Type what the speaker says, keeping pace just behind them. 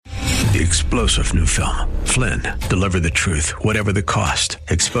The explosive new film, Flynn, deliver the truth, whatever the cost,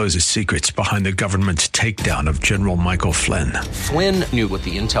 exposes secrets behind the government's takedown of General Michael Flynn. Flynn knew what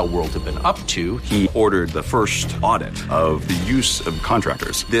the intel world had been up to. He ordered the first audit of the use of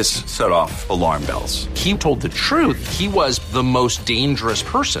contractors. This set off alarm bells. He told the truth. He was the most dangerous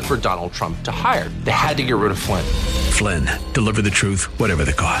person for Donald Trump to hire. They had to get rid of Flynn. Flynn, deliver the truth, whatever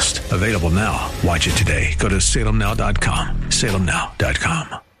the cost. Available now. Watch it today. Go to salemnow.com.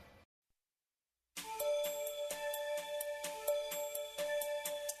 salemnow.com.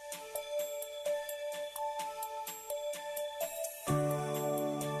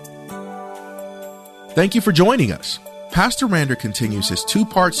 Thank you for joining us. Pastor Rander continues his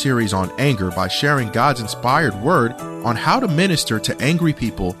two-part series on anger by sharing God's inspired word on how to minister to angry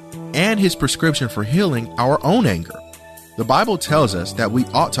people and his prescription for healing our own anger. The Bible tells us that we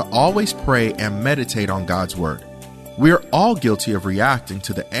ought to always pray and meditate on God's word. We are all guilty of reacting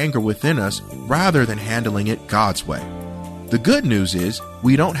to the anger within us rather than handling it God's way. The good news is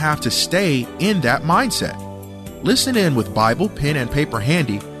we don't have to stay in that mindset. Listen in with Bible, pen, and paper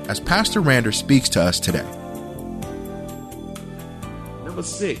handy as Pastor Rander speaks to us today. Number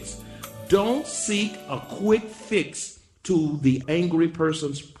 6, don't seek a quick fix to the angry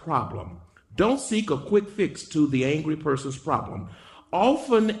person's problem. Don't seek a quick fix to the angry person's problem.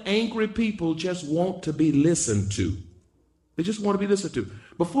 Often angry people just want to be listened to. They just want to be listened to.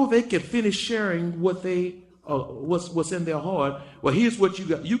 Before they can finish sharing what they what's in their heart, well, here's what you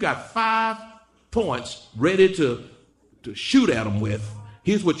got. You got 5 points ready to shoot at them with.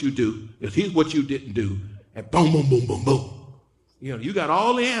 Here's what you do. Here's what you didn't do. And boom, boom, boom, boom, boom. You know, you got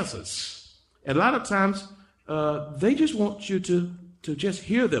all the answers. And a lot of times, they just want you to just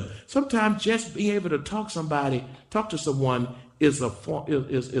hear them. Sometimes just being able to talk to someone is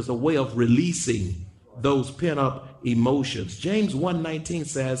a way of releasing those pent-up emotions. James 1:19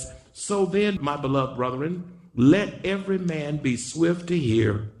 says, "So then, my beloved brethren, let every man be swift to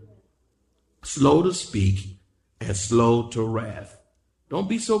hear, slow to speak, and slow to wrath." Don't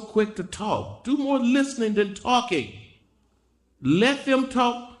be so quick to talk. Do more listening than talking. Let them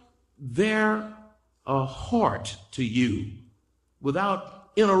talk their heart to you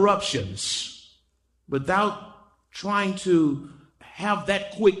without interruptions, without trying to have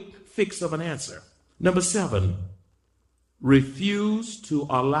that quick fix of an answer. Number 7, refuse to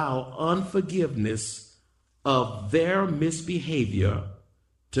allow unforgiveness of their misbehavior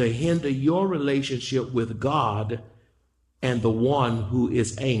to hinder your relationship with God and the one who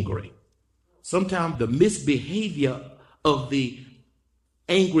is angry. Sometimes the misbehavior of the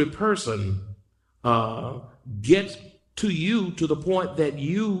angry person gets to you to the point that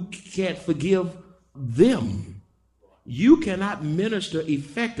you can't forgive them. You cannot minister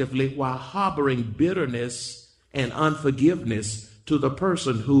effectively while harboring bitterness and unforgiveness to the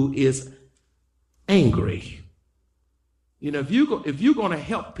person who is angry. You know, if you're going to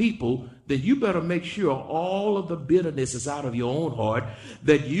help people, then you better make sure all of the bitterness is out of your own heart,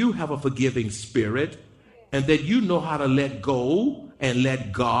 that you have a forgiving spirit, and that you know how to let go and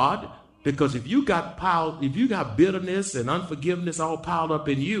let God. Because if you got bitterness and unforgiveness all piled up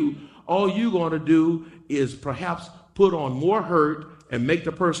in you, all you're going to do is perhaps put on more hurt and make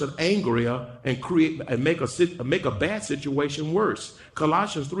the person angrier and make a bad situation worse.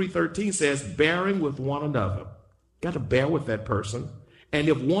 Colossians 3:13 says, bearing with one another. Got to bear with that person. And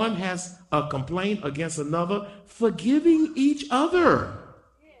if one has a complaint against another, forgiving each other.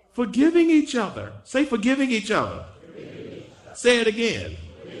 Forgiving each other. Say forgiving each other. Say it again.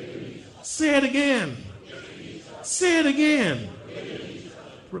 Say it again. Say it again.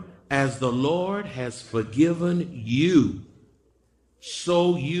 As the Lord has forgiven you,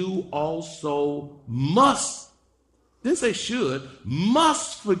 so you also must, didn't say should,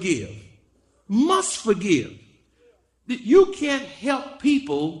 must forgive. Must forgive. You can't help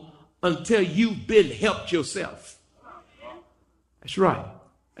people until you've been helped yourself. That's right.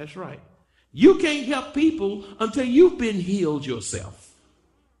 That's right. You can't help people until you've been healed yourself.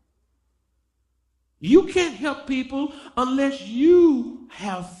 You can't help people unless you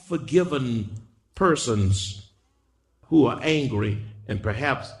have forgiven persons who are angry and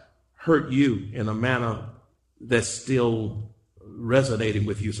perhaps hurt you in a manner that's still resonating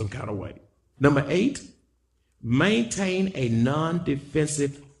with you some kind of way. Number 8, maintain a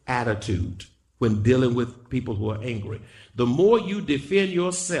non-defensive attitude when dealing with people who are angry. The more you defend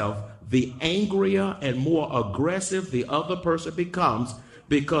yourself, the angrier and more aggressive the other person becomes,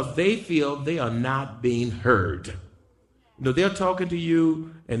 because they feel they are not being heard. You know, they're talking to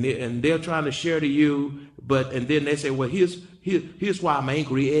you and they're trying to share to you, and then they say, well, here's here's why I'm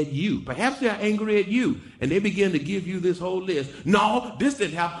angry at you. Perhaps they're angry at you, and they begin to give you this whole list. No, this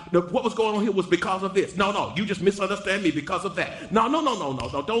didn't happen. What was going on here was because of this. No, you just misunderstand me because of that. No,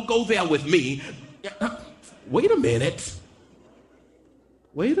 don't go there with me. Wait a minute.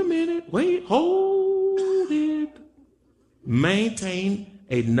 Hold it. Maintain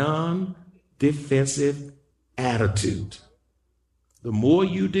a non-defensive attitude. The more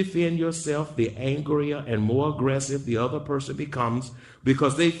you defend yourself, the angrier and more aggressive the other person becomes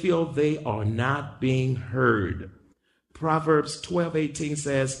because they feel they are not being heard. Proverbs 12:18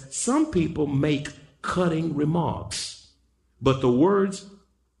 says, some people make cutting remarks, but the words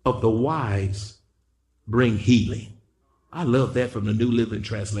of the wise bring healing. I love that from the New Living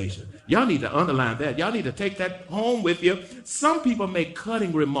Translation. Y'all need to underline that. Y'all need to take that home with you. Some people make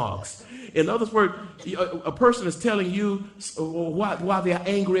cutting remarks. In other words, a person is telling you why they're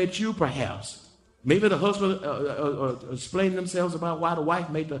angry at you, perhaps. Maybe the husband explaining themselves about why the wife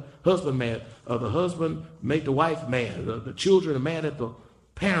made the husband mad, or the husband made the wife mad, the children are mad at the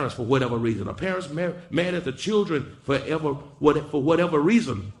parents for whatever reason, or parents mad at the children for whatever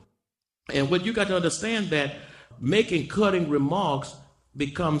reason. And what you got to understand that making cutting remarks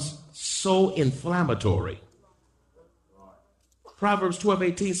becomes so inflammatory. Proverbs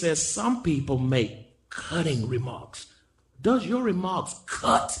 12:18 says some people make cutting remarks. Does your remarks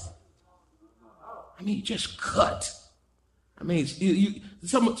cut? I mean, just cut. I mean,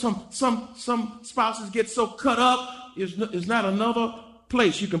 some spouses get so cut up, there's not another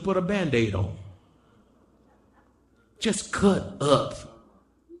place you can put a Band-Aid on. Just cut up.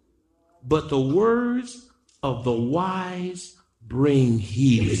 But the words of the wise bring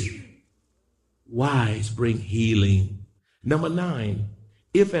healing. Wise bring healing. Number 9,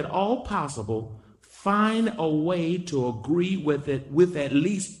 if at all possible, find a way to agree with at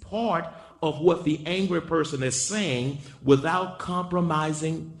least part of what the angry person is saying without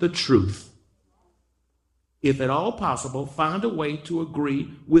compromising the truth. If at all possible, find a way to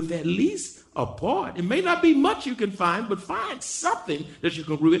agree with at least a part. It may not be much you can find, but find something that you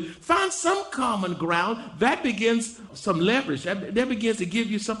can agree with. Find some common ground. That begins some leverage. That begins to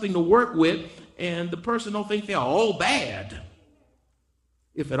give you something to work with, and the person don't think they're all bad.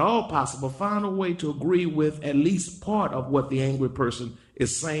 If at all possible, find a way to agree with at least part of what the angry person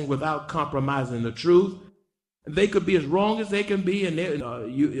is saying without compromising the truth. They could be as wrong as they can be, and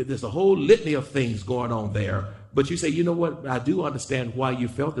there's a whole litany of things going on there. But you say, you know what, I do understand why you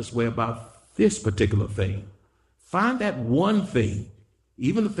felt this way about this particular thing. Find that one thing,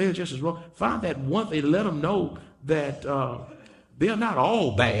 even if they're just as wrong, find that one thing, let them know that they're not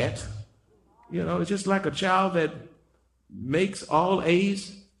all bad. You know, it's just like a child that makes all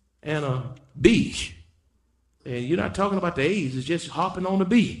A's and a B. And you're not talking about the A's, it's just hopping on the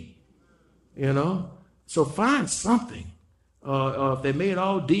B. You know? So find something. If they made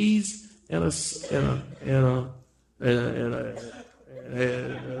all D's and a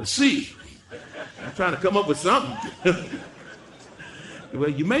C. I'm trying to come up with something. Well,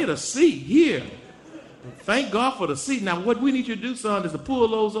 you made a C here. Thank God for the C. Now, what we need you to do, son, is to pull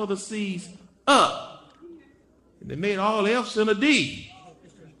those other C's up. And they made all F's and a D.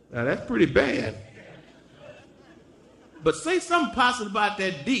 Now, that's pretty bad. But say something positive about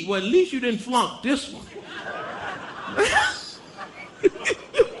that D. Well, at least you didn't flunk this one.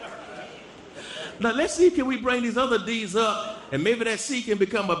 Now, let's see, can we bring these other D's up, and maybe that C can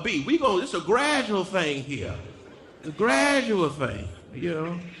become a B. It's a gradual thing here. It's a gradual thing, you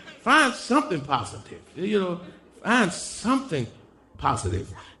know. Find something positive, you know. Find something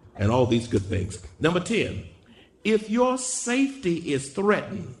positive and all these good things. Number 10, if your safety is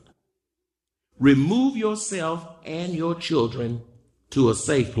threatened, remove yourself and your children to a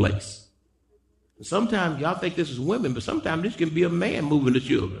safe place. Sometimes y'all think this is women, but sometimes this can be a man moving the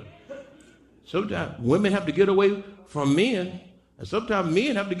children. Sometimes women have to get away from men, and sometimes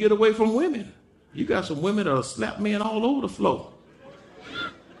men have to get away from women. You got some women that'll slap men all over the floor.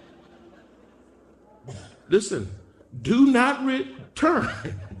 Listen, do not return.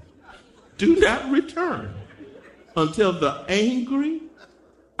 Do not return until the angry,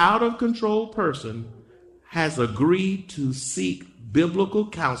 out of control person has agreed to seek biblical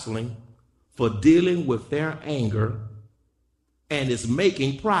counseling for dealing with their anger and is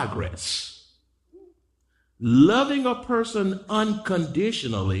making progress. Loving a person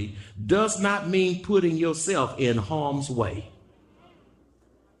unconditionally does not mean putting yourself in harm's way.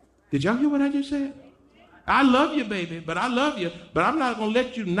 Did y'all hear what I just said? I love you, baby, but I love you, but I'm not going to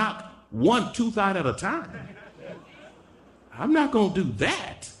let you knock one tooth out at a time. I'm not going to do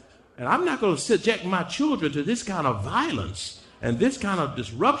that. And I'm not going to subject my children to this kind of violence. and this kind of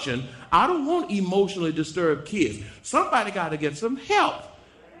disruption, I don't want emotionally disturbed kids. Somebody got to get some help.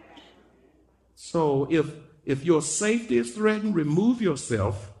 So if your safety is threatened, remove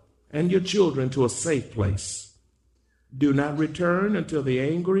yourself and your children to a safe place. Do not return until the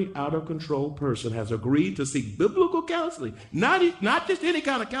angry, out-of-control person has agreed to seek biblical counseling. Not just any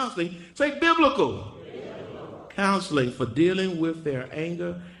kind of counseling. Say biblical counseling for dealing with their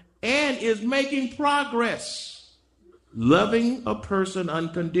anger and is making progress. Loving a person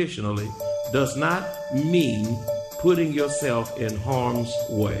unconditionally does not mean putting yourself in harm's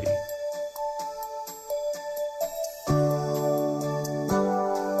way.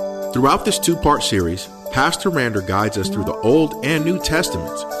 Throughout this two-part series, Pastor Rander guides us through the Old and New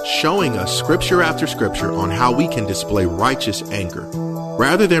Testaments, showing us scripture after scripture on how we can display righteous anger.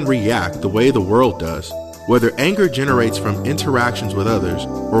 Rather than react the way the world does, whether anger generates from interactions with others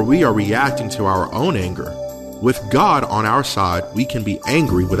or we are reacting to our own anger, with God on our side, we can be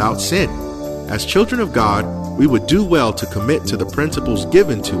angry without sin. As children of God, we would do well to commit to the principles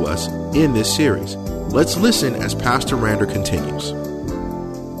given to us in this series. Let's listen as Pastor Rander continues.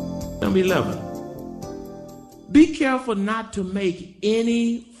 Number 11. Be careful not to make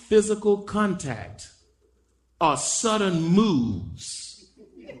any physical contact or sudden moves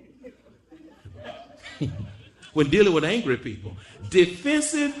when dealing with angry people.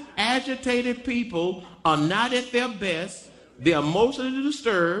 Defensive, agitated people are not at their best. They're emotionally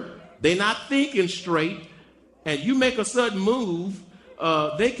disturbed. They're not thinking straight. And you make a sudden move,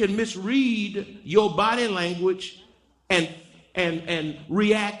 they can misread your body language and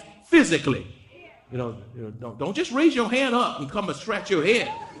react physically. Don't just raise your hand up and come and scratch your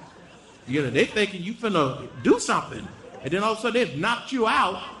head. They thinking you finna do something, and then all of a sudden they've knocked you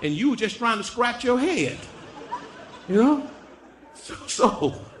out, and you were just trying to scratch your head.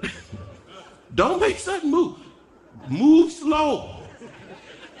 So don't make sudden move. Move slow.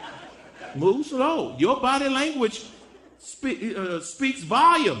 Move slow. Your body language speaks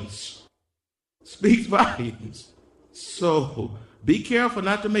volumes. Speaks volumes. So be careful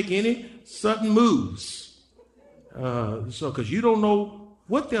not to make any sudden moves. Because you don't know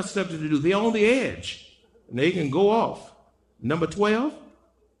what they're subject to do. They're on the edge, and they can go off. Number 12,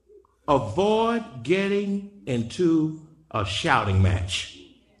 avoid getting into a shouting match.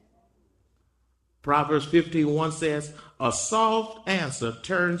 Proverbs 15:1 says, a soft answer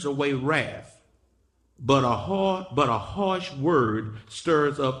turns away wrath, but a harsh word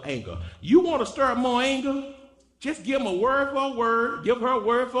stirs up anger. You want to stir up more anger? Just give them a word for a word, give her a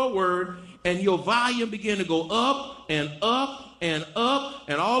word for a word, and your volume begin to go up and up and up,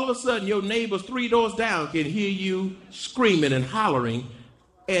 and all of a sudden your neighbors 3 doors down can hear you screaming and hollering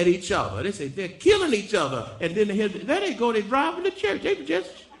at each other. They say they're killing each other, and then there they go, they driving to church, they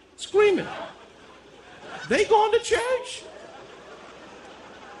just screaming. They going to church?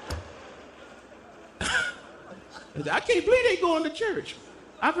 I can't believe they going to church.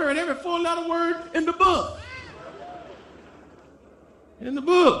 I've heard every 4-letter word in the book. In the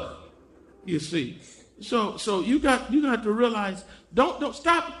book, you see. So you got to realize, don't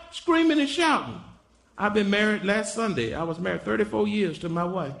stop screaming and shouting. I've been married last Sunday. I was married 34 years to my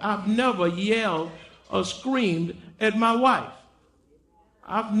wife. I've never yelled or screamed at my wife.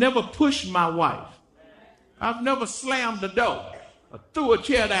 I've never pushed my wife. I've never slammed the door or threw a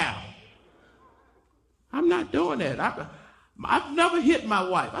chair down. I'm not doing that. I've never hit my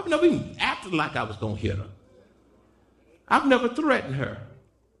wife. I've never even acted like I was going to hit her. I've never threatened her.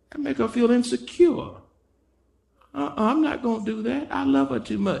 I make her feel insecure. I'm not going to do that. I love her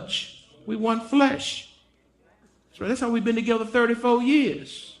too much. We one flesh. So that's how we've been together 34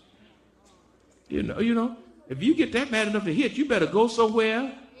 years. You know, if you get that mad enough to hit, you better go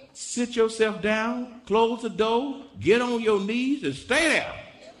somewhere, sit yourself down, close the door, get on your knees, and stay there.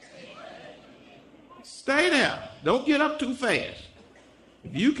 Stay there. Don't get up too fast.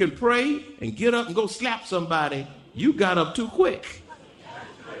 If you can pray and get up and go slap somebody, you got up too quick.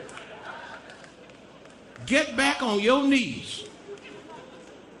 Get back on your knees.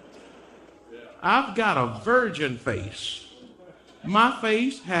 I've got a virgin face. My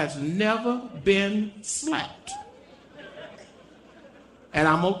face has never been slapped. And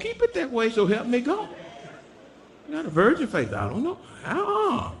I'm going to keep it that way, so help me God. I got a virgin face. I don't know.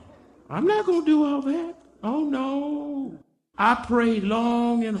 I'm not going to do all that. Oh, no. I prayed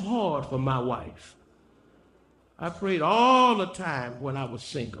long and hard for my wife. I prayed all the time when I was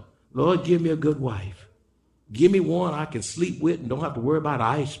single. Lord, give me a good wife. Give me one I can sleep with and don't have to worry about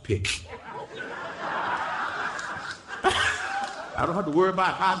ice pick. I don't have to worry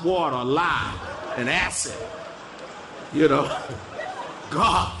about hot water, lye, and acid.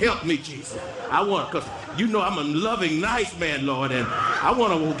 God, help me, Jesus. I want, because you know I'm a loving, nice man, Lord, and I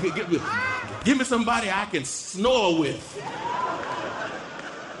want to give me somebody I can snore with.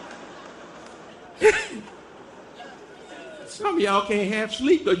 Some of y'all can't have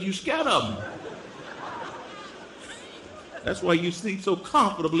sleep because you scared of them. That's why you sleep so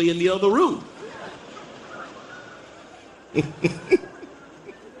comfortably in the other room.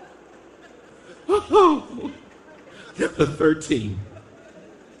 Chapter 13.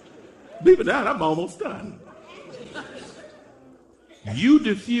 Believe it or not, I'm almost done. You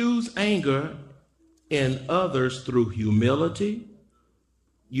diffuse anger in others through humility.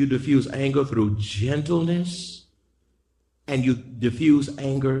 You diffuse anger through gentleness. And you diffuse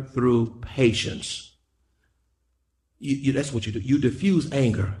anger through patience. That's what you do. You diffuse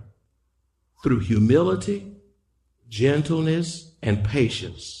anger through humility, gentleness, and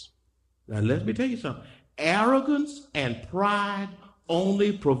patience. Now, let me tell you something. Arrogance and pride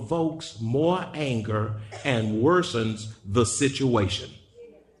only provokes more anger and worsens the situation.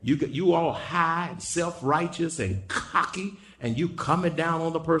 You all high and self-righteous and cocky, and you coming down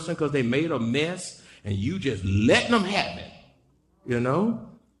on the person because they made a mess, and you just letting them have it, you know?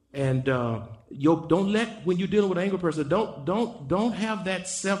 And don't let, when you're dealing with an angry person, don't have that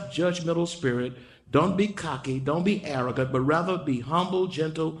self-judgmental spirit. Don't be cocky, don't be arrogant, but rather be humble,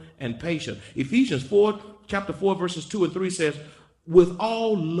 gentle, and patient. Ephesians 4, chapter 4, verses 2 and 3 says, with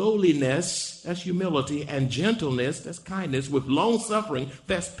all lowliness, that's humility, and gentleness, that's kindness, with long suffering,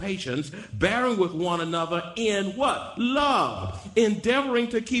 that's patience, bearing with one another in what? Love, endeavoring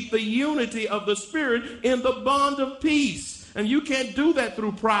to keep the unity of the Spirit in the bond of peace. And you can't do that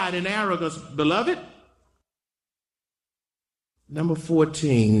through pride and arrogance, beloved. Number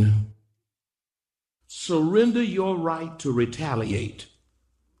 14. Surrender your right to retaliate.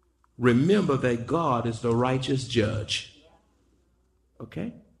 Remember that God is the righteous judge.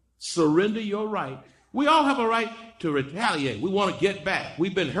 Okay? Surrender your right. We all have a right to retaliate. We want to get back.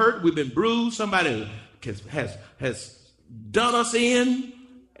 We've been hurt. We've been bruised. Somebody has done us in,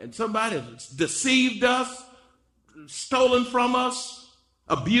 and somebody has deceived us, stolen from us,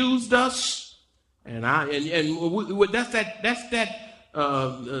 abused us, and that's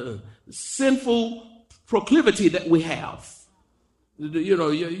that sinful proclivity that we have. You know,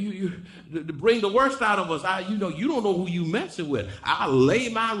 you to bring the worst out of us. You don't know who you messing with. I'll lay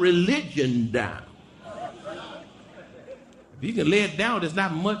my religion down. If you can lay it down, it's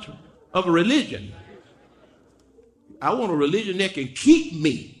not much of a religion. I want a religion that can keep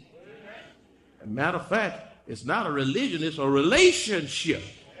me. As a matter of fact, it's not a religion, it's a relationship.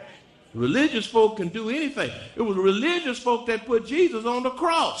 Religious folk can do anything. It was religious folk that put Jesus on the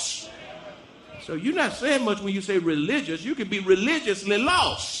cross. So you're not saying much when you say religious. You can be religiously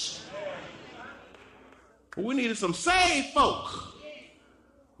lost. But we needed some saved folk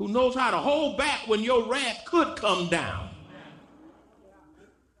who knows how to hold back when your wrath could come down.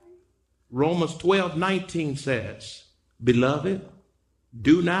 Romans 12:19 says, beloved,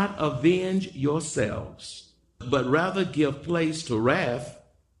 do not avenge yourselves, but rather give place to wrath.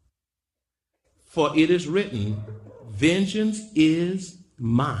 For it is written, vengeance is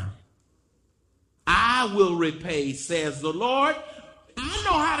mine. I will repay, says the Lord. I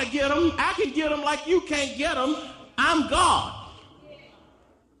know how to get them. I can get them like you can't get them. I'm God.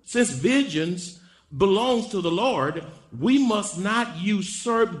 Since vengeance belongs to the Lord, we must not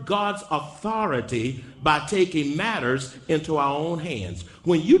usurp God's authority by taking matters into our own hands.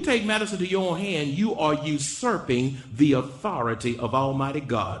 When you take matters into your own hand, you are usurping the authority of Almighty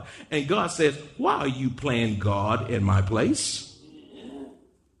God. And God says, why are you playing God in my place?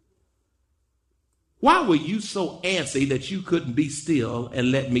 Why were you so antsy that you couldn't be still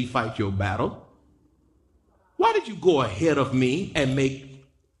and let me fight your battle? Why did you go ahead of me and make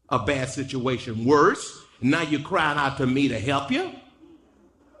a bad situation worse? Now you're crying out to me to help you?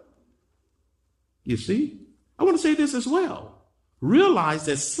 You see? I want to say this as well. Realize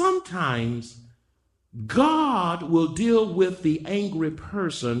that sometimes God will deal with the angry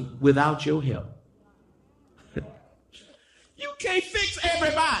person without your help. You can't fix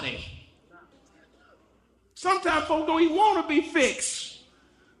everybody. Sometimes folks don't even want to be fixed.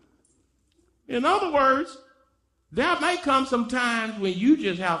 In other words, there may come some times when you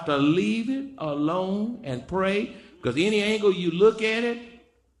just have to leave it alone and pray, because any angle you look at it,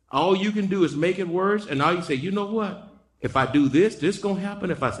 all you can do is make it worse. And all you say, you know what? If I do this, this going to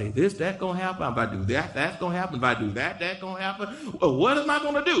happen. If I say this, that's going to happen. If I do that, that's going to happen. If I do that, that's going to happen. Well, what am I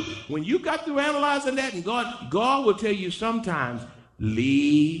going to do? When you got through analyzing that, and God will tell you sometimes,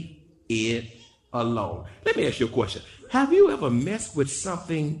 leave it alone. Let me ask you a question. Have you ever messed with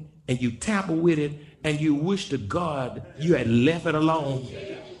something and you tamper with it and you wish to God you had left it alone.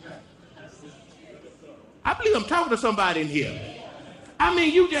 I believe I'm talking to somebody in here. I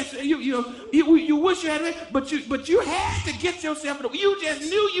mean, you wish you had it, but you had to get yourself. You just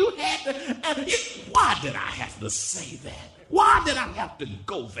knew you had to. And why did I have to say that? Why did I have to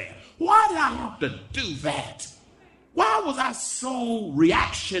go there? Why did I have to do that? Why was I so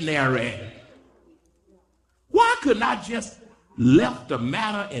reactionary? Why couldn't I just left the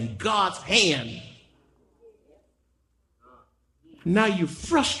matter in God's hand? Now you're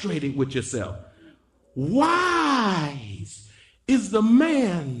frustrated with yourself. Wise is the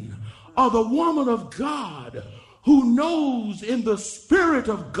man or the woman of God who knows in the Spirit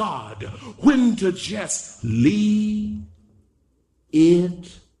of God when to just leave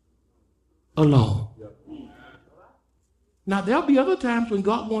it alone. Now, there'll be other times when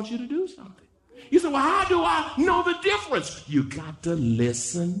God wants you to do something. You say, well, how do I know the difference? You got to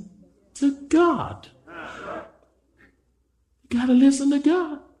listen to God. You got to listen to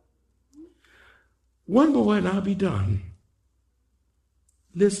God. One more and I'll be done.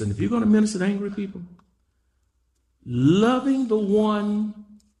 Listen, if you're going to minister to angry people, loving the one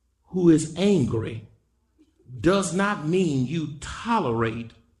who is angry does not mean you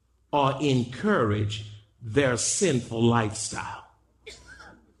tolerate or encourage their sinful lifestyle.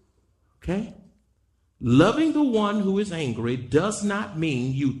 Okay? Loving the one who is angry does not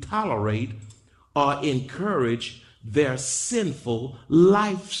mean you tolerate or encourage their sinful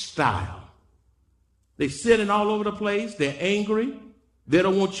lifestyle. They're sitting all over the place. They're angry. They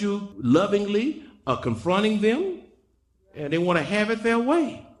don't want you lovingly confronting them, and they want to have it their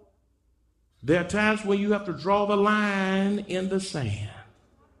way. There are times when you have to draw the line in the sand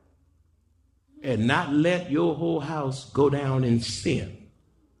and not let your whole house go down in sin.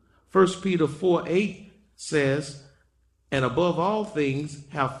 1 Peter 4:8 says, and above all things,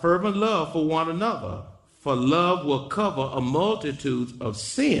 have fervent love for one another, for love will cover a multitude of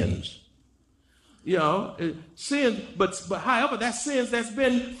sins. You know, sin, but however, that's sins that's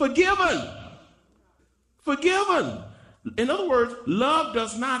been forgiven. Forgiven. In other words, love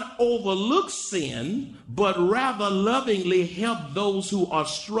does not overlook sin, but rather lovingly help those who are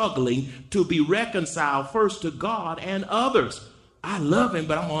struggling to be reconciled first to God and others. I love him,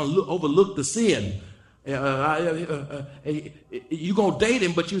 but I'm going to overlook the sin. You're going to date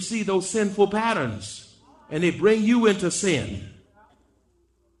him, but you see those sinful patterns, and they bring you into sin.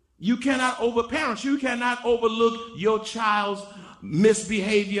 You cannot parents, you cannot overlook your child's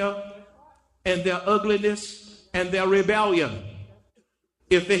misbehavior and their ugliness and their rebellion.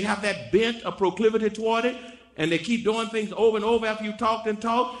 If they have that bent or proclivity toward it, and they keep doing things over and over after you talked and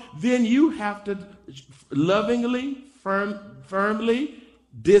talked, then you have to lovingly, firmly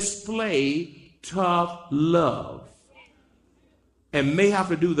display tough love. And may have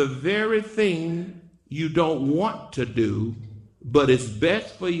to do the very thing you don't want to do, but it's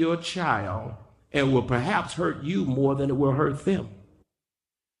best for your child and will perhaps hurt you more than it will hurt them.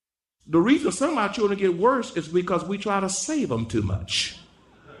 The reason some of our children get worse is because we try to save them too much.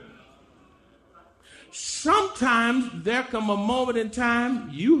 Sometimes there come a moment in time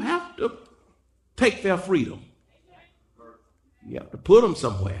you have to take their freedom. You have to put them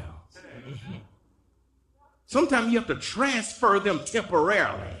somewhere. Sometimes you have to transfer them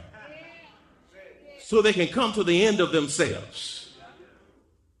temporarily so they can come to the end of themselves.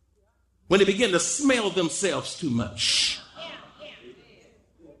 When they begin to smell themselves too much.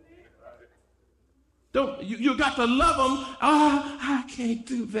 You got to love them. Oh, I can't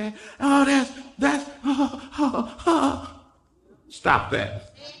do that. Stop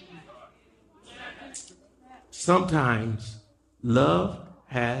that. Sometimes love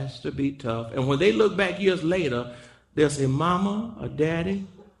has to be tough. And when they look back years later, they'll say, Mama or Daddy,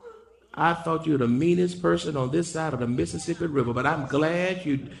 I thought you were the meanest person on this side of the Mississippi River, but I'm glad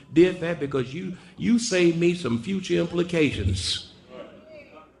you did that because you saved me some future implications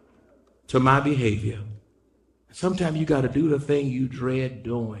to my behavior. Sometimes you got to do the thing you dread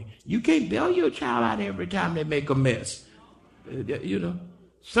doing. You can't bail your child out every time they make a mess. You know,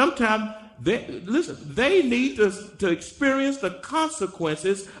 sometimes they need to experience the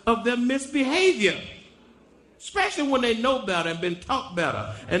consequences of their misbehavior. Especially when they know better and been taught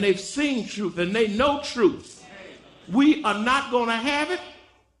better and they've seen truth and they know truth. We are not going to have it,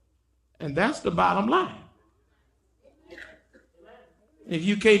 and that's the bottom line. If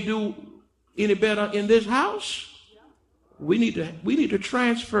you can't do any better in this house, we need to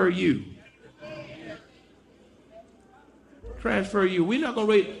transfer you. Transfer you.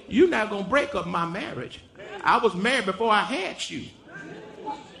 You're not going to break up my marriage. I was married before I had you.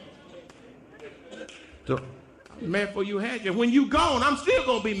 So, married before you had you. When you gone, I'm still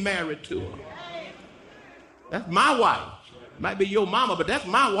going to be married to her. That's my wife. Might be your mama, but that's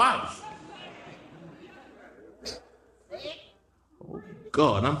my wife. Oh,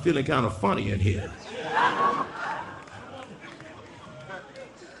 God, I'm feeling kind of funny in here.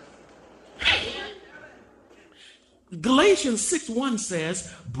 Galatians 6:1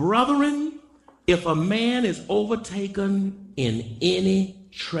 says, brethren, if a man is overtaken in any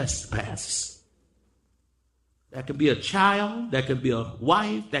trespass, that could be a child, that could be a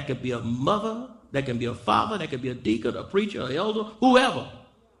wife, that could be a mother, that can be a father, that could be a deacon, a preacher, an elder, whoever.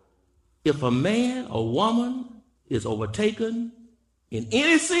 If a man or woman is overtaken in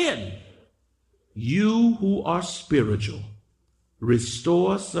any sin, you who are spiritual,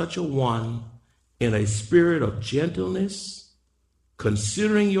 restore such a one in a spirit of gentleness,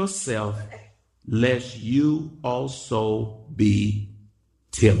 considering yourself, lest you also be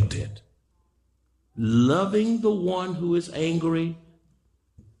tempted. Loving the one who is angry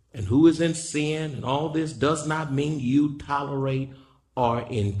and who is in sin and all this does not mean you tolerate or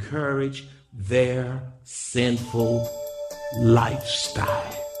encourage their sinful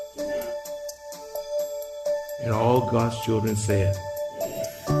lifestyle. And all God's children said.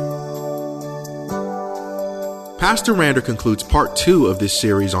 Pastor Rander concludes part 2 of this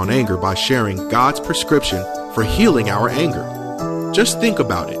series on anger by sharing God's prescription for healing our anger. Just think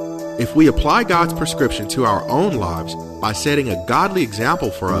about it. If we apply God's prescription to our own lives by setting a godly example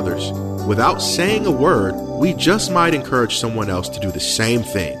for others, without saying a word, we just might encourage someone else to do the same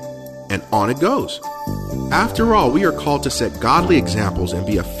thing. And on it goes. After all, we are called to set godly examples and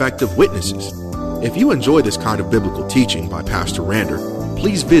be effective witnesses. If you enjoy this kind of biblical teaching by Pastor Rander,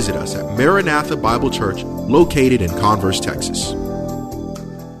 please visit us at Maranatha Bible Church, located in Converse, Texas.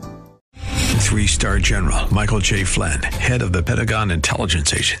 3-star General Michael J. Flynn, head of the Pentagon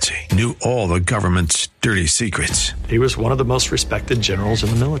Intelligence Agency, knew all the government's dirty secrets. He was one of the most respected generals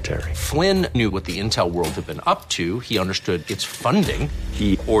in the military. Flynn knew what the intel world had been up to. He understood its funding.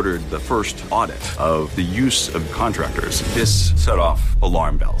 He ordered the first audit of the use of contractors. This set off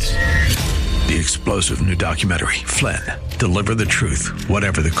alarm bells. The explosive new documentary, Flynn, Deliver the Truth,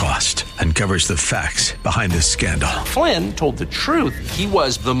 Whatever the Cost, uncovers the facts behind this scandal. Flynn told the truth. He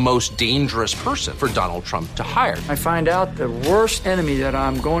was the most dangerous person for Donald Trump to hire. I find out the worst enemy that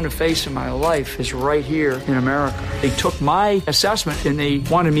I'm going to face in my life is right here in America. They took my assessment and they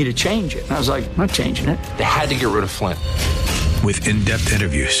wanted me to change it. And I was like, I'm not changing it. They had to get rid of Flynn. With in-depth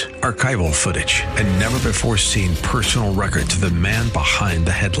interviews, archival footage, and never-before-seen personal records of the man behind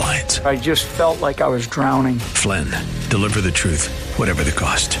the headlines. I just felt like I was drowning. Flynn, Deliver the Truth, Whatever the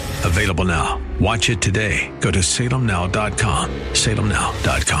Cost. Available now. Watch it today. Go to salemnow.com.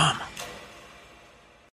 salemnow.com.